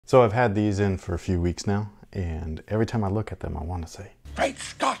So I've had these in for a few weeks now, and every time I look at them, I want to say, "Great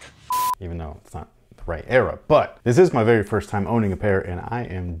Scott!" Even though it's not the right era. But this is my very first time owning a pair, and I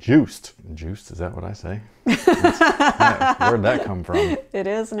am juiced. Juiced, is that what I say? Where'd that come from? It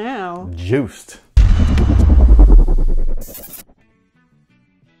is now. Juiced.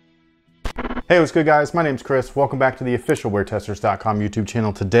 Hey, what's good, guys? My name's Chris. Welcome back to the official WearTesters.com YouTube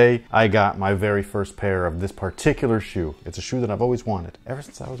channel. Today, I got my very first pair of this particular shoe. It's a shoe that I've always wanted, ever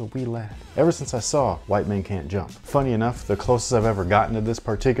since I was a wee lad. Ever since I saw White Men Can't Jump. Funny enough, the closest I've ever gotten to this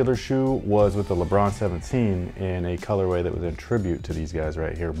particular shoe was with the LeBron 17 in a colorway that was in tribute to these guys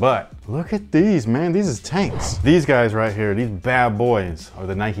right here. But look at these, man. These is tanks. These guys right here, these bad boys, are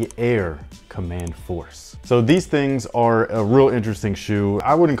the Nike Air Command Force. So these things are a real interesting shoe.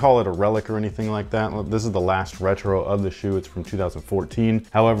 I wouldn't call it a relic or anything like that. This is the last retro of the shoe. It's from 2014.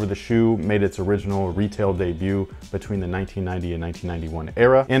 However, the shoe made its original retail debut between the 1990 and 1991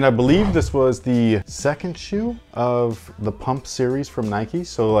 era. And I believe this was the second shoe of the Pump series from Nike.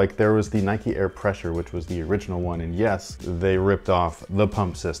 So like there was the Nike Air Pressure, which was the original one. And yes, they ripped off the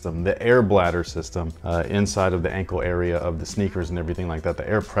Pump system, the Air Bladder system inside of the ankle area of the sneakers and everything like that. The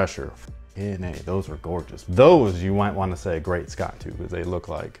Air Pressure. And hey, those were gorgeous. Those you might want to say Great Scott too, because they look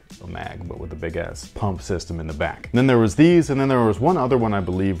like a mag, but with a big ass pump system in the back. And then there was these, and then there was one other one, I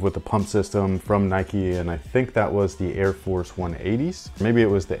believe, with the pump system from Nike, and I think that was the Air Force 180s. Maybe it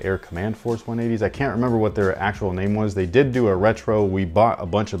was the Air Command Force 180s. I can't remember what their actual name was. They did do a retro. We bought a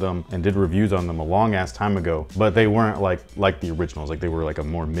bunch of them and did reviews on them a long ass time ago, but they weren't like the originals. Like they were like a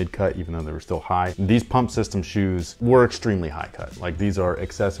more mid cut, even though they were still high. These pump system shoes were extremely high cut. Like these are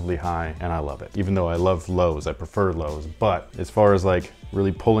excessively high, and I love it. Even though I love lows, I prefer lows. But as far as like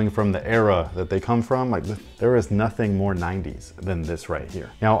really pulling from the era that they come from, like there is nothing more 90s than this right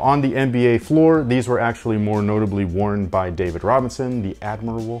here. Now on the NBA floor, these were actually more notably worn by David Robinson, the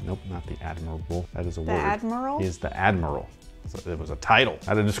Admirable. Nope, not the Admirable. That is a word. The Admiral? He is the Admiral. So it was a title,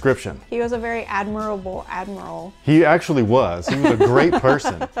 had a description. He was a very admirable admiral. He actually was. He was a great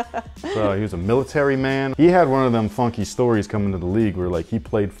person. So he was a military man. He had one of them funky stories coming to the league where like he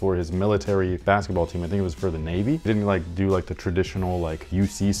played for his military basketball team. I think it was for the Navy. He didn't like do like the traditional like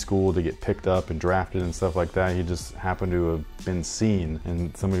UC school to get picked up and drafted and stuff like that. He just happened to have been seen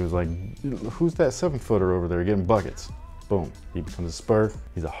and somebody was like, "Who's that 7-footer over there getting buckets?" Boom, he becomes a Spur.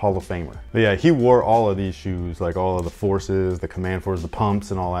 He's a Hall of Famer. But yeah, he wore all of these shoes, like all of the forces, the command force, the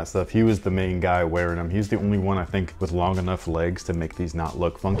pumps and all that stuff. He was the main guy wearing them. He's the only one, I think, with long enough legs to make these not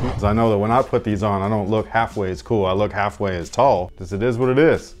look funky. Because I know that when I put these on, I don't look halfway as cool. I look halfway as tall, because it is what it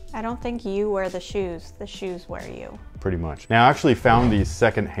is. I don't think you wear the shoes wear you. Pretty much. Now I actually found these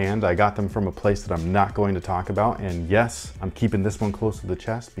secondhand. I got them from a place that I'm not going to talk about. And yes, I'm keeping this one close to the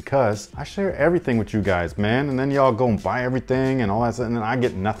chest because I share everything with you guys, man. And then y'all go and buy everything and all that stuff, and then I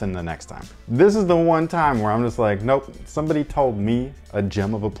get nothing the next time. This is the one time where I'm just like, nope, somebody told me a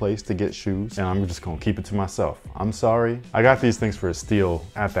gem of a place to get shoes and I'm just gonna keep it to myself. I'm sorry. I got these things for a steal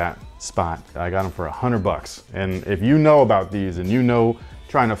at that spot. I got them for $100. And if you know about these and you know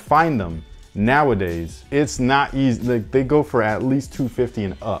trying to find them, nowadays, it's not easy. Like, they go for at least $250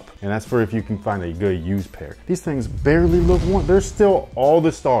 and up. And that's for if you can find a good used pair. These things barely look worn. They're still all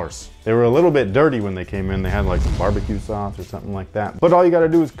the stars. They were a little bit dirty when they came in. They had like some barbecue sauce or something like that. But all you gotta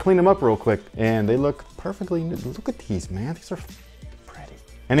do is clean them up real quick and they look perfectly new. Look at these, man. These are pretty.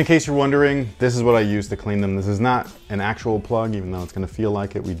 And in case you're wondering, this is what I use to clean them. This is not an actual plug, even though it's gonna feel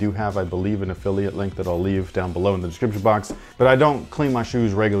like it. We do have, I believe, an affiliate link that I'll leave down below in the description box. But I don't clean my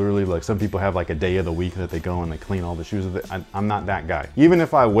shoes regularly. Like some people have like a day of the week that they go and they clean all the shoes. I'm not that guy. Even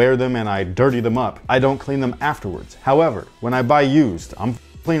if I wear them and I dirty them up, I don't clean them afterwards. However, when I buy used, I'm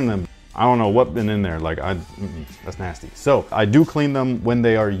cleaning them. I don't know what's been in there, like that's nasty. So I do clean them when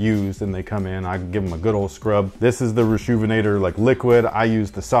they are used and they come in. I give them a good old scrub. This is the Rejuvenator like liquid. I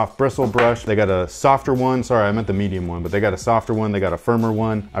use the soft bristle brush. They got a softer one. Sorry, I meant the medium one, but they got a softer one. They got a firmer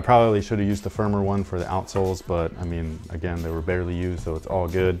one. I probably should have used the firmer one for the outsoles, but I mean, again, they were barely used, so it's all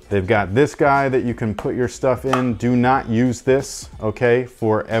good. They've got this guy that you can put your stuff in. Do not use this, okay,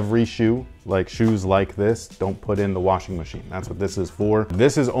 for every shoe. Like shoes like this, don't put in the washing machine. That's what this is for.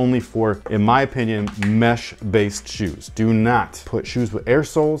 This is only for, in my opinion, mesh-based shoes. Do not put shoes with air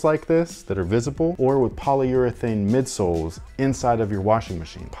soles like this that are visible or with polyurethane midsoles inside of your washing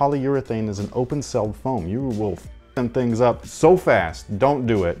machine. Polyurethane is an open-celled foam. You will them things up so fast. Don't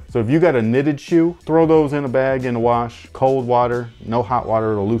do it. So if you got a knitted shoe, throw those in a bag in a wash, cold water, no hot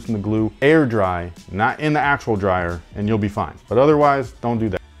water, it'll loosen the glue. Air dry, not in the actual dryer, and you'll be fine. But otherwise, don't do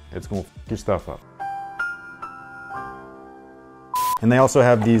that. It's gonna f your stuff up. And they also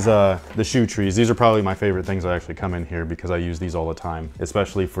have these, the shoe trees. These are probably my favorite things that actually come in here because I use these all the time,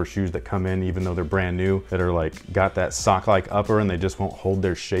 especially for shoes that come in, even though they're brand new, that are like, got that sock-like upper and they just won't hold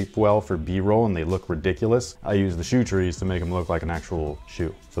their shape well for B-roll and they look ridiculous. I use the shoe trees to make them look like an actual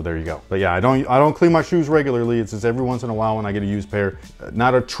shoe. So there you go. But yeah, I don't clean my shoes regularly. It's just every once in a while when I get a used pair.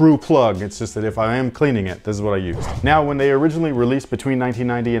 Not a true plug. It's just that if I am cleaning it, this is what I used. Now, when they originally released between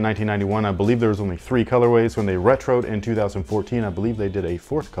 1990 and 1991, I believe there was only 3 colorways. When they retroed in 2014, I believe they did a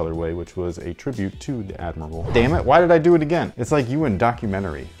 4th colorway, which was a tribute to the Admiral. Damn it, why did I do it again? It's like you in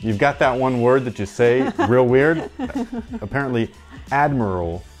documentary. You've got that one word that you say real weird. Apparently,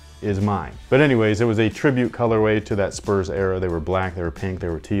 Admiral is mine. But anyways, it was a tribute colorway to that Spurs era. They were black, they were pink, they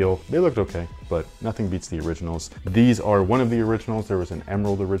were teal. They looked okay, but nothing beats the originals. These are one of the originals. There was an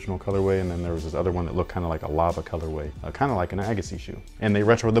emerald original colorway, and then there was this other one that looked kind of like a lava colorway, kind of like an Agassi shoe. And they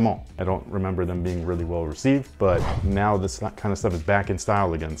retroed them all. I don't remember them being really well received, but now this kind of stuff is back in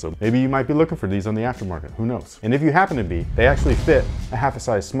style again. So maybe you might be looking for these on the aftermarket, who knows? And if you happen to be, they actually fit a half a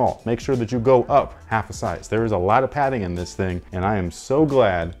size small. Make sure that you go up half a size. There is a lot of padding in this thing, and I am so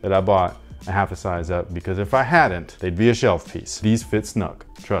glad that I bought a half a size up, because if I hadn't, they'd be a shelf piece. These fit snug,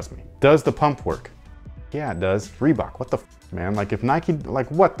 trust me. Does the pump work? Yeah, it does. Reebok, what the man? Like if Nike, like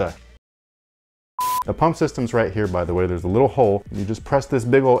what the? The pump system's right here, by the way. There's a little hole. You just press this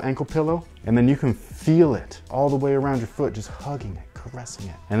big old ankle pillow, and then you can feel it all the way around your foot, just hugging it, caressing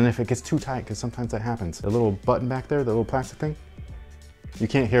it. And then if it gets too tight, because sometimes that happens, the little button back there, the little plastic thing, you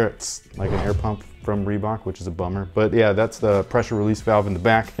can't hear it like an air pump from Reebok, which is a bummer. But yeah, that's the pressure release valve in the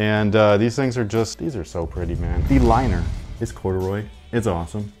back. And these things are just, these are so pretty, man. The liner is corduroy. It's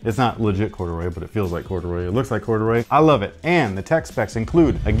awesome. It's not legit corduroy, but it feels like corduroy. It looks like corduroy. I love it. And the tech specs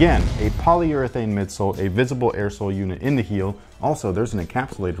include, again, a polyurethane midsole, a visible air sole unit in the heel. Also, there's an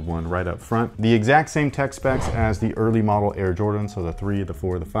encapsulated one right up front. The exact same tech specs as the early model Air Jordan, so the 3, the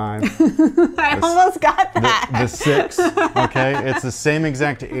 4, the 5. I almost got that. The 6, okay? It's the same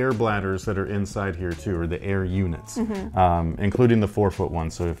exact air bladders that are inside here too, or the air units, including the 4-foot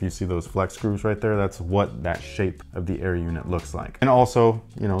one. So if you see those flex screws right there, that's what that shape of the air unit looks like. And also,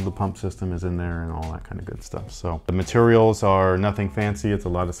 you know, the pump system is in there and all that kind of good stuff. So the materials are nothing fancy. It's a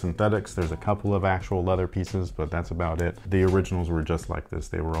lot of synthetics. There's a couple of actual leather pieces, but that's about it. The originals were just like this.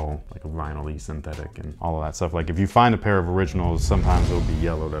 They were all like vinyl-y synthetic and all of that stuff. Like if you find a pair of originals, sometimes they'll be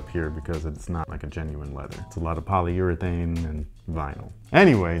yellowed up here because it's not like a genuine leather. It's a lot of polyurethane and vinyl.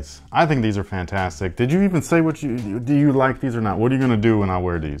 Anyways, I think these are fantastic. Did you even say do you like these or not? What are you gonna do when I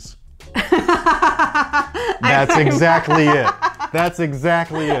wear these? That's exactly it. That's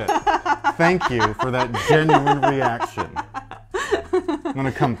exactly it. Thank you for that genuine reaction. I'm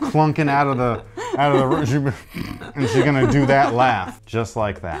gonna come clunking out of the room, and she's gonna do that laugh just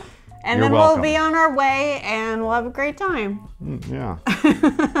like that. And You're then welcome. we'll be on our way and we'll have a great time. Yeah.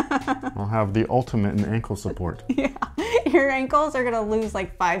 I'll have the ultimate in ankle support. Yeah. Your ankles are gonna lose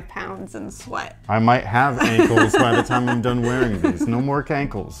like 5 pounds in sweat. I might have ankles by the time I'm done wearing these. No more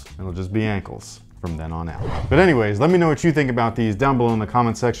ankles. It'll just be ankles from then on out. But anyways, let me know what you think about these down below in the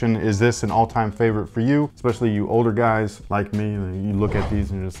comment section. Is this an all-time favorite for you? Especially you older guys like me, you look at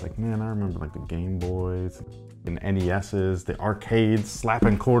these and you're just like, man, I remember like the Game Boys and NESs, the arcades,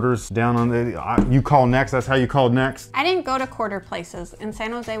 slapping quarters down on the, you call next, that's how you called next? I didn't go to quarter places. In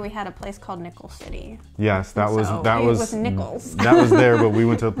San Jose, we had a place called Nickel City. Yes, that was nickels. That was there, but we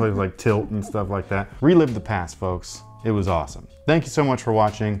went to a place like Tilt and stuff like that. Relive the past, folks. It was awesome. Thank you so much for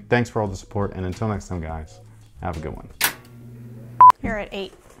watching. Thanks for all the support, and until next time, guys, have a good one. You're at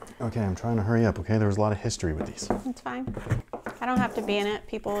 8. Okay, I'm trying to hurry up, okay? There was a lot of history with these. It's fine. I don't have to be in it.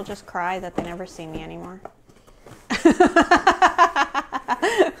 People will just cry that they never see me anymore.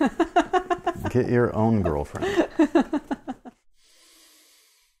 Get your own girlfriend.